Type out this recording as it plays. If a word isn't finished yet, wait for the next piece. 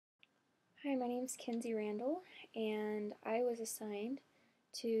Hi, my name is Kinsey Randall, and I was assigned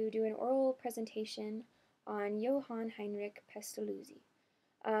to do an oral presentation on Johann Heinrich Pestalozzi.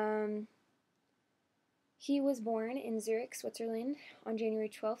 Um, he was born in Zurich, Switzerland on January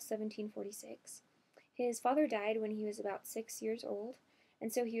 12th, 1746. His father died when he was about 6 years old,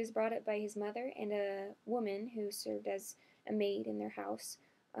 and so he was brought up by his mother and a woman who served as a maid in their house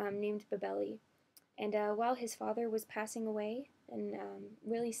named Babelli. And while his father was passing away and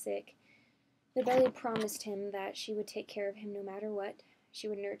really sick, Babelli promised him that she would take care of him no matter what. She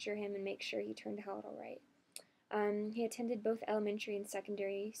would nurture him and make sure he turned out all right. He attended both elementary and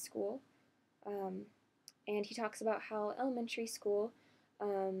secondary school, um, and he talks about how elementary school,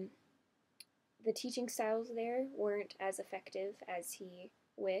 um, the teaching styles there weren't as effective as he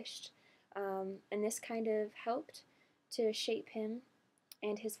wished, and this kind of helped to shape him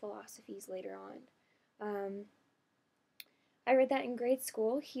and his philosophies later on. I read that in grade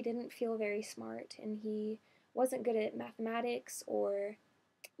school he didn't feel very smart and he wasn't good at mathematics or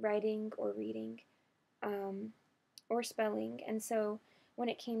writing or reading or spelling, and so when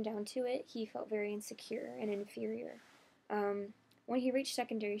it came down to it, he felt very insecure and inferior. When he reached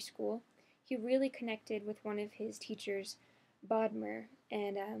secondary school, he really connected with one of his teachers, Bodmer,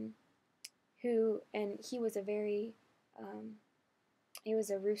 and he was a very he was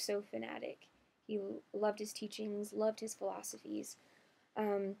a Rousseau fanatic. He loved his teachings, loved his philosophies.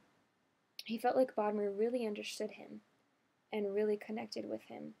 Um, he felt like Bodmer really understood him and really connected with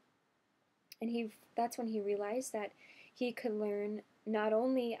him. And that's when he realized that he could learn not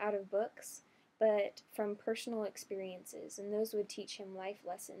only out of books, but from personal experiences, and those would teach him life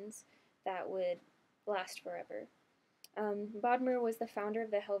lessons that would last forever. Bodmer was the founder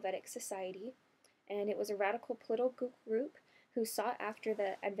of the Helvetic Society, and it was a radical political group who sought after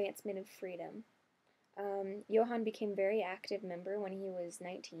the advancement of freedom. Johann became a very active member when he was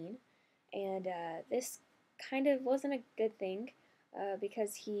 19, and this kind of wasn't a good thing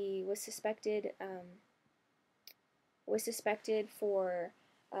because he was suspected for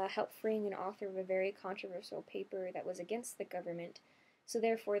help freeing an author of a very controversial paper that was against the government. So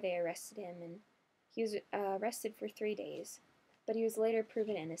therefore, they arrested him, and he was arrested for 3 days. But he was later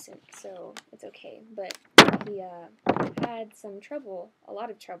proven innocent, so it's okay. But he had some trouble, a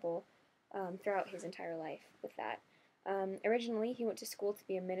lot of trouble, throughout his entire life with that. Originally, he went to school to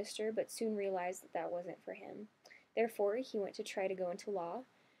be a minister, but soon realized that that wasn't for him. Therefore, he went to try to go into law,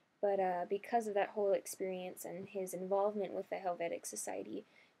 but because of that whole experience and his involvement with the Helvetic Society,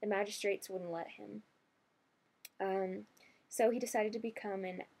 the magistrates wouldn't let him. So he decided to become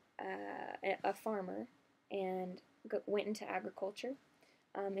a farmer and went into agriculture.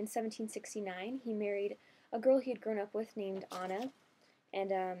 In 1769, he married a girl he had grown up with named Anna,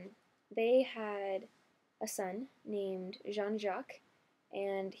 and they had a son named Jean-Jacques,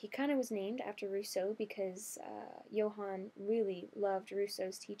 and he kind of was named after Rousseau because Johann really loved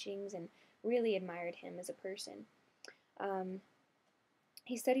Rousseau's teachings and really admired him as a person. Um,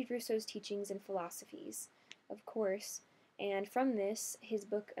 he studied Rousseau's teachings and philosophies, of course, and from this, his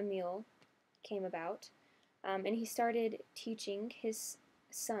book Emile came about, and he started teaching his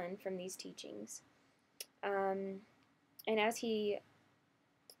son from these teachings. And as he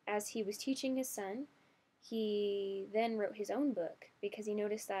was teaching his son, he then wrote his own book because he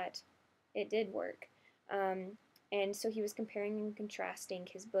noticed that it did work. And so he was comparing and contrasting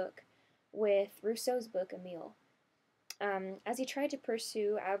his book with Rousseau's book, Emile. As he tried to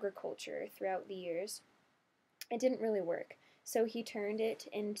pursue agriculture throughout the years, it didn't really work. So he turned it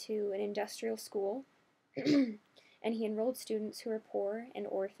into an industrial school, and he enrolled students who were poor and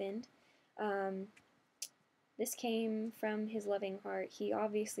orphaned. This came from his loving heart. He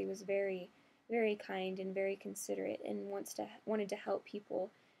obviously was very, very kind and very considerate and wanted to help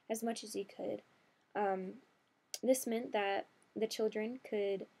people as much as he could. This meant that the children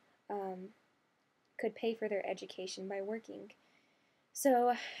could pay for their education by working.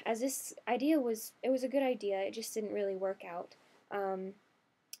 So, as this idea it was a good idea. It just didn't really work out, and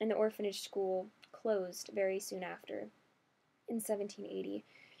the orphanage school closed very soon after, in 1780,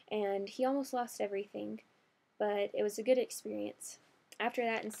 and he almost lost everything, but it was a good experience. After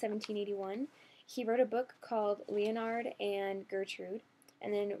that, in 1781, he wrote a book called Leonard and Gertrude,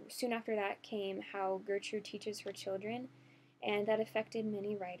 and then soon after that came How Gertrude Teaches Her Children, and that affected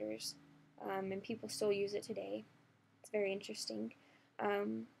many writers, and people still use it today. It's very interesting.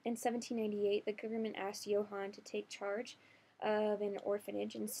 In 1798, the government asked Johann to take charge of an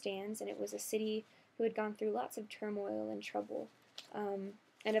orphanage in Stans, and it was a city who had gone through lots of turmoil and trouble.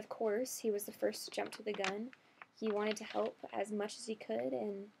 And of course, he was the first to jump to the gun. He wanted to help as much as he could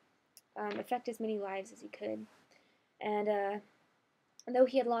and affect as many lives as he could. And though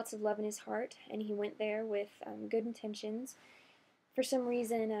he had lots of love in his heart and he went there with good intentions, for some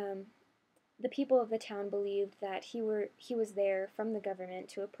reason, the people of the town believed that he was there from the government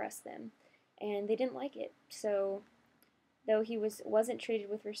to oppress them, and they didn't like it. So, though wasn't treated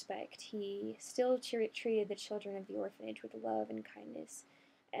with respect, he still treated the children of the orphanage with love and kindness,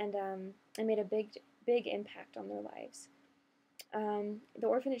 and made a big impact on their lives. The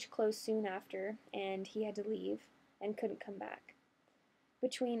orphanage closed soon after, and he had to leave and couldn't come back.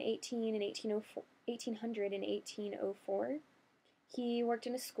 Between 1800 and 1804, he worked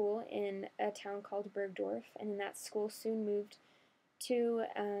in a school in a town called Bergdorf, and then that school soon moved to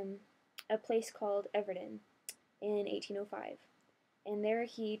a place called Everton in 1805. And there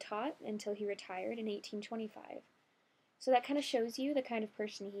he taught until he retired in 1825. So that kind of shows you the kind of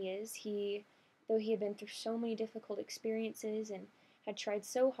person he is. Though he had been through so many difficult experiences and had tried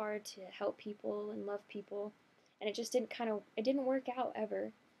so hard to help people and love people, and it just it didn't work out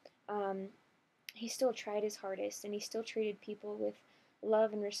ever. Um, he still tried his hardest, and he still treated people with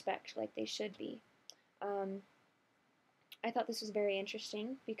love and respect like they should be. Um, I thought this was very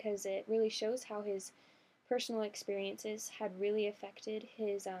interesting because it really shows how his personal experiences had really affected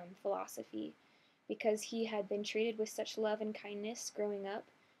his philosophy, because he had been treated with such love and kindness growing up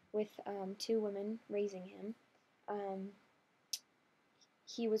with two women raising him. Um,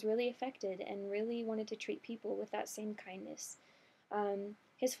 he was really affected and really wanted to treat people with that same kindness.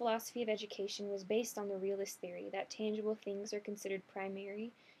 His philosophy of education was based on the realist theory that tangible things are considered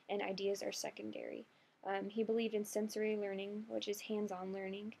primary and ideas are secondary. He believed in sensory learning, which is hands on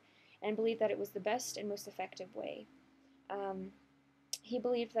learning, and believed that it was the best and most effective way. Um, he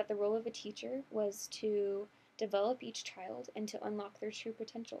believed that the role of a teacher was to develop each child and to unlock their true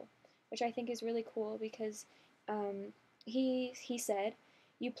potential, which I think is really cool because um, he said,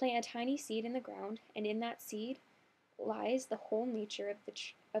 "You plant a tiny seed in the ground, and in that seed lies the whole nature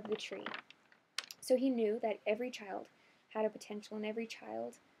of the tree." So he knew that every child had a potential, and every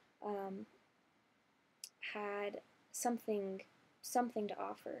child um, had something something to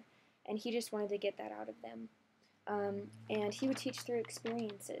offer, and he just wanted to get that out of them. And he would teach through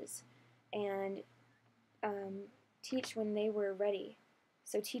experiences, and um, teach when they were ready.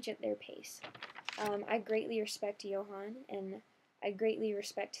 So teach at their pace. I greatly respect Johann, and I greatly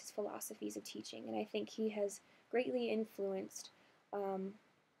respect his philosophies of teaching, and I think he has greatly influenced um,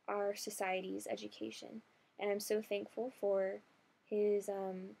 our society's education. And I'm so thankful for his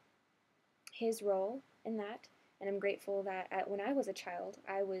his role in that, and I'm grateful that when I was a child,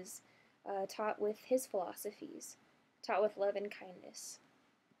 I was taught with his philosophies, taught with love and kindness.